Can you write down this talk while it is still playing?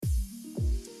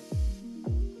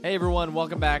Hey everyone,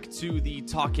 welcome back to the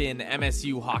Talkin'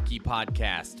 MSU Hockey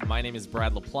Podcast. My name is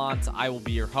Brad LaPlante. I will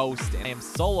be your host, and I am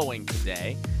soloing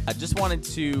today. I just wanted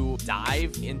to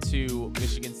dive into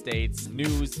Michigan State's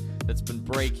news that's been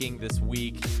breaking this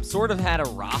week. Sort of had a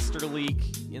roster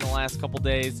leak in the last couple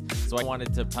days, so I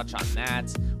wanted to touch on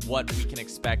that, what we can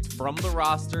expect from the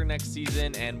roster next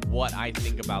season, and what I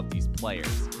think about these players.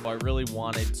 So I really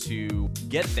wanted to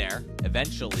get there.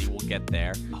 Eventually, we'll get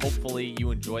there. Hopefully,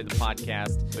 you enjoy the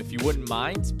podcast. If you wouldn't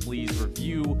mind, please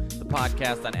review the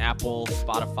podcast on Apple,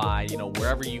 Spotify,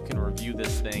 wherever you can review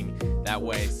this thing. That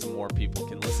way, some more people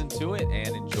can listen to it and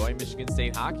enjoy Michigan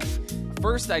State hockey.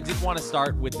 First, I did want to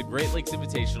start with the Great Lakes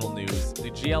Invitational news. The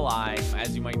GLI,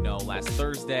 as you might know, last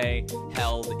Thursday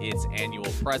held its annual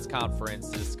press conference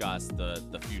to discuss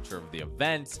the future of the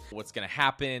event, what's going to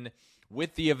happen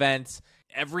with the event,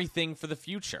 everything for the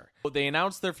future. They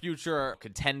announced their future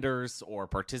contenders or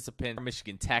participants.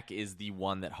 Michigan Tech is the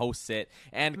one that hosts it,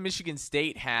 and Michigan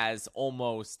State has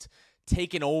almost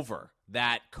taken over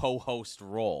that co-host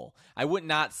role. I would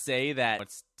not say that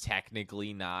it's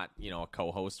technically not, a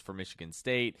co-host for Michigan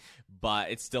State,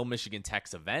 but it's still Michigan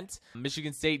Tech's event.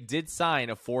 Michigan State did sign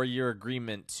a 4-year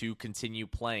agreement to continue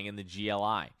playing in the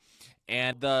GLI.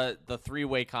 And the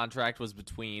three-way contract was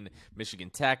between Michigan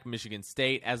Tech, Michigan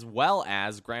State, as well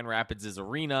as Grand Rapids'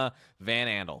 arena, Van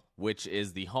Andel, which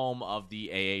is the home of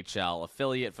the AHL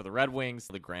affiliate for the Red Wings,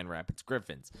 the Grand Rapids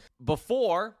Griffins.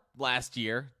 Before last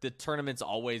year, the tournament's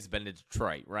always been in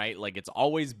Detroit, right? Like, it's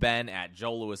always been at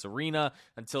Joe Louis Arena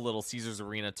until Little Caesars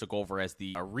Arena took over as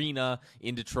the arena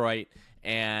in Detroit,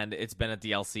 and it's been at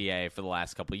the LCA for the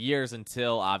last couple of years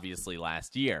until, obviously,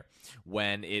 last year,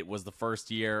 when it was the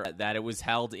first year that it was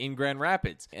held in Grand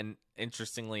Rapids. And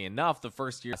interestingly enough, the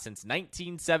first year since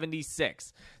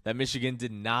 1976 that Michigan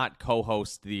did not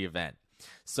co-host the event.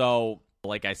 So,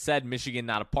 like I said, Michigan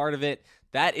not a part of it.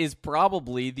 That is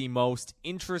probably the most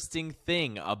interesting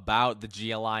thing about the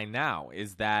GLI now,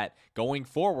 is that going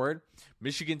forward,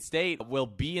 Michigan State will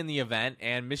be in the event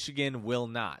and Michigan will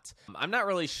not. I'm not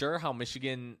really sure how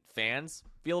Michigan fans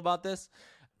feel about this.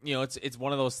 It's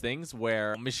one of those things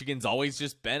where Michigan's always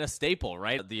just been a staple,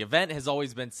 right? The event has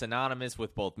always been synonymous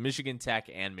with both Michigan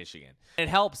Tech and Michigan. It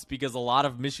helps because a lot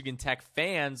of Michigan Tech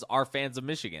fans are fans of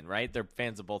Michigan, right? They're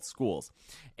fans of both schools.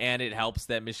 And it helps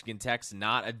that Michigan Tech's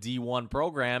not a D1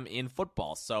 program in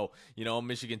football. So, a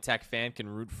Michigan Tech fan can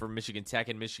root for Michigan Tech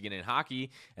and Michigan in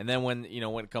hockey. And then when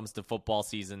it comes to football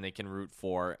season, they can root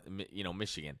for,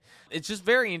 Michigan. It's just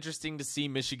very interesting to see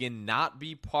Michigan not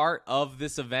be part of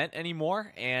this event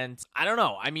anymore. And I don't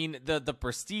know. I mean, the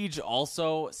prestige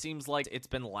also seems like it's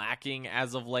been lacking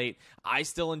as of late. I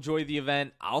still enjoy the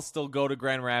event. I'll still go to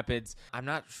Grand Rapids. I'm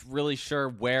not really sure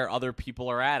where other people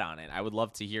are at on it. I would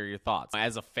love to hear your thoughts.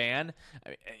 As a fan,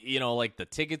 the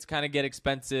tickets kind of get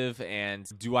expensive, and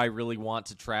do I really want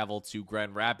to travel to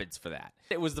Grand Rapids for that?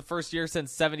 It was the first year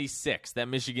since '76 that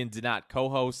Michigan did not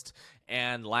co-host.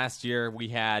 And last year we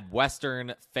had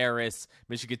Western, Ferris,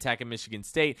 Michigan Tech, and Michigan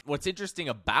State. What's interesting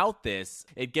about this,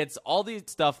 it gets all the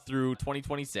stuff through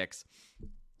 2026.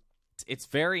 It's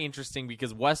very interesting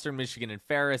because Western, Michigan, and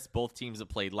Ferris, both teams that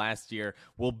played last year,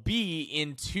 will be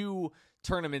in 2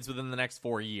 tournaments within the next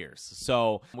 4 years.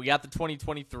 So we got the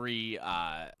 2023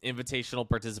 invitational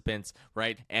participants,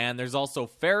 right? And there's also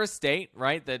Ferris State,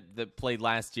 right, that played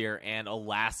last year, and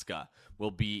Alaska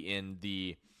will be in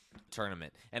the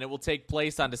tournament. And it will take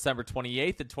place on December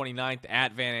 28th and 29th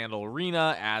at Van Andel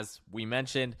Arena, as we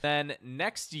mentioned. Then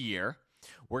next year,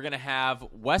 we're going to have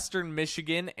Western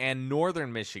Michigan and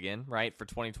Northern Michigan, right, for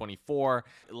 2024.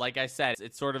 Like I said,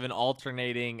 it's sort of an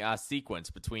alternating sequence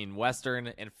between Western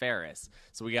and Ferris.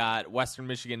 So we got Western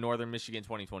Michigan, Northern Michigan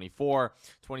 2024.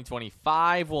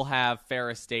 2025, we'll have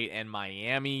Ferris State and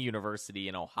Miami University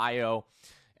in Ohio.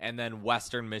 And then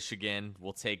Western Michigan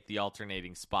will take the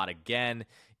alternating spot again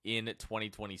in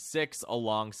 2026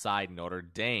 alongside Notre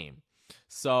Dame.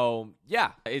 So,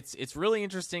 yeah, it's really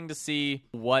interesting to see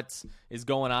what is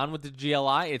going on with the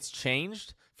GLI. It's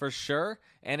changed for sure,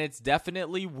 and it's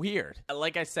definitely weird.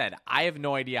 Like I said, I have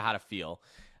no idea how to feel.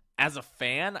 As a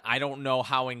fan, I don't know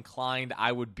how inclined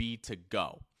I would be to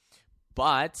go.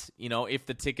 But, if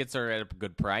the tickets are at a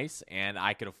good price and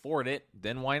I could afford it,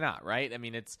 then why not, right? I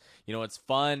mean, it's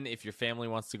fun if your family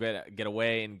wants to get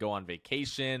away and go on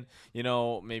vacation,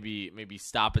 maybe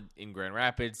stop in Grand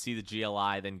Rapids, see the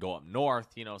GLI, then go up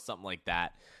north, something like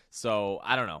that. So,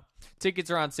 I don't know.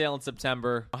 Tickets are on sale in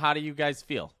September. How do you guys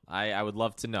feel? I would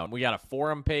love to know. We got a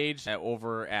forum page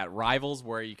over at Rivals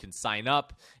where you can sign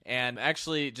up. And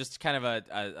actually, just kind of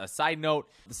a side note,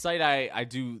 the site I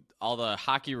do all the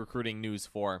hockey recruiting news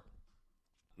for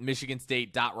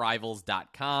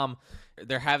michiganstate.rivals.com.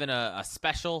 They're having a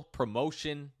special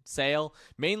promotion sale,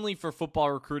 mainly for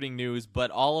football recruiting news,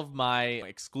 but all of my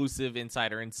exclusive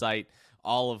insider insight,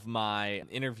 all of my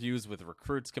interviews with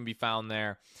recruits can be found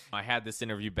there. I had this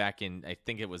interview back in, I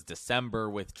think it was December,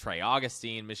 with Trey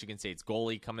Augustine, Michigan State's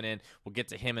goalie, coming in. We'll get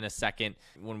to him in a second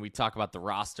when we talk about the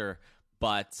roster.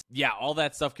 But yeah, all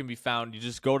that stuff can be found. You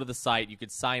just go to the site. You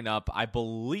could sign up. I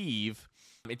believe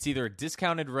it's either a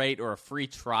discounted rate or a free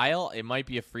trial. It might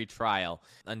be a free trial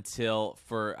until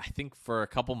I think for a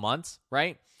couple months,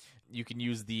 right? You can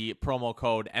use the promo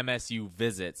code MSU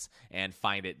Visits and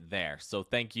find it there. So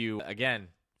thank you again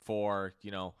for,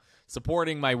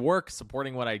 supporting my work,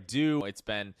 supporting what I do. It's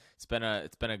been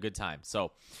a good time.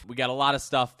 So we got a lot of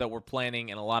stuff that we're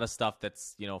planning and a lot of stuff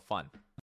that's, fun.